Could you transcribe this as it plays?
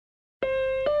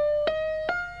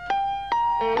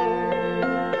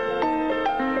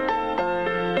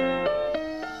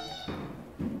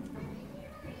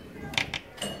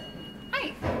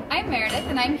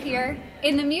here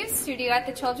in the Muse studio at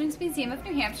the Children's Museum of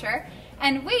New Hampshire,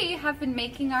 and we have been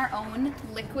making our own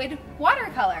liquid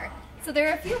watercolor. So there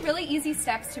are a few really easy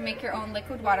steps to make your own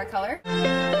liquid watercolor.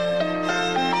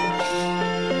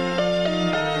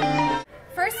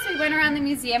 First, we went around the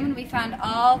museum and we found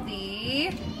all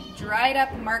the dried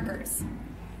up markers.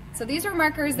 So these were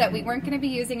markers that we weren't going to be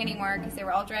using anymore because they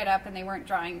were all dried up and they weren't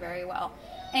drying very well.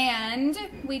 And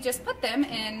we just put them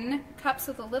in cups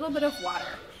with a little bit of water.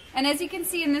 And as you can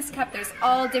see in this cup, there's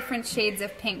all different shades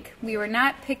of pink. We were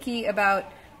not picky about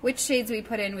which shades we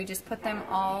put in, we just put them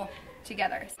all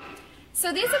together.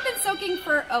 So these have been soaking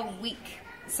for a week.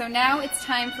 So now it's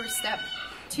time for step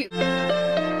 2.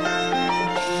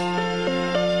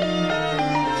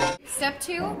 Step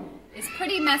 2 is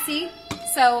pretty messy,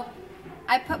 so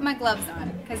I put my gloves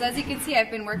on, because as you can see, I've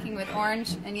been working with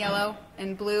orange and yellow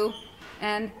and blue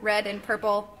and red and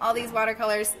purple, all these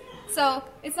watercolors. So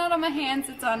it's not on my hands,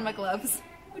 it's on my gloves,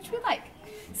 which we like.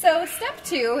 So step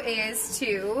 2 is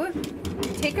to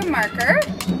take a marker,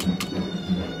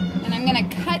 and I'm going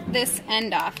to cut this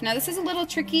end off. Now this is a little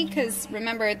tricky because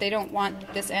remember, they don't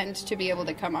want this end to be able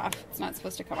to come off. It's not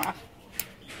supposed to come off.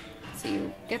 So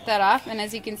you get that off, and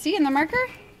as you can see in the marker,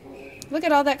 look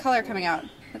at all that color coming out.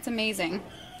 That's amazing.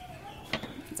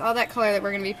 It's all that color that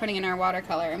we're going to be putting in our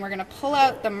watercolor, and we're going to pull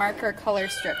out the marker color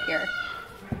strip here.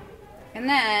 And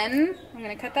then I'm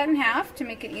going to cut that in half to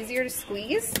make it easier to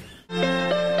squeeze. And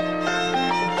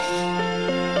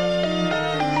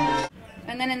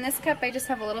then in this cup I just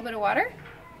have a little bit of water,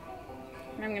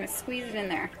 and I'm going to squeeze it in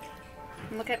there.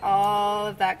 And look at all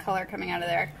of that color coming out of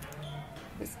there.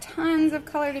 There's tons of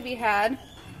color to be had.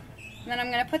 And then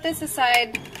I'm going to put this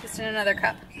aside just in another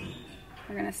cup.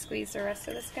 We're going to squeeze the rest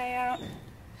of this guy out.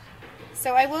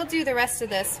 So I will do the rest of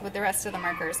this with the rest of the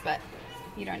markers, but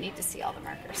you don't need to see all the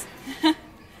markers.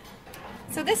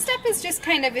 So this step is just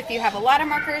kind of if you have a lot of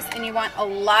markers and you want a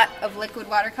lot of liquid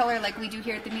watercolor like we do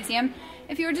here at the museum.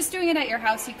 If you were just doing it at your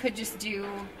house, you could just do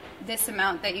this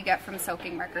amount that you get from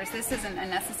soaking markers. This isn't a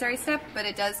necessary step, but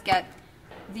it does get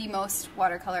the most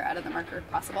watercolor out of the marker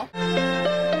possible.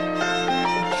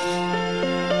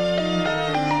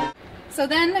 So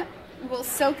then we'll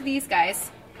soak these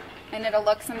guys, and it'll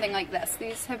look something like this.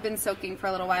 These have been soaking for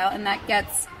a little while, and that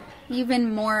gets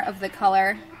even more of the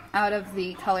color out of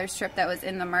the color strip that was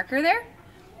in the marker there.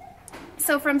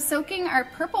 So from soaking our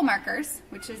purple markers,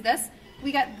 which is this,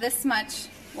 we got this much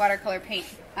watercolor paint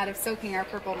out of soaking our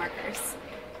purple markers.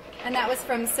 And that was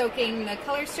from soaking the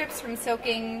color strips, from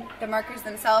soaking the markers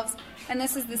themselves. And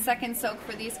this is the second soak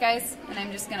for these guys, and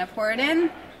I'm just going to pour it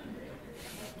in.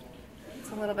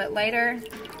 It's a little bit lighter.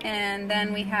 And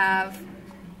then we have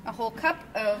a whole cup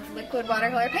of liquid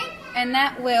watercolor paint, and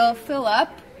that will fill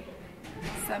up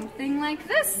something like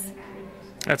this.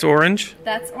 That's orange?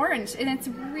 That's orange, and it's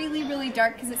really, really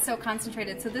dark because it's so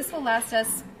concentrated. So this will last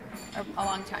us a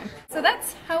long time. So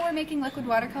that's how we're making liquid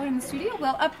watercolor in the studio.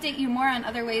 We'll update you more on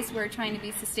other ways we're trying to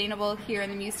be sustainable here in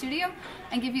the Muse studio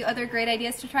and give you other great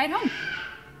ideas to try at home.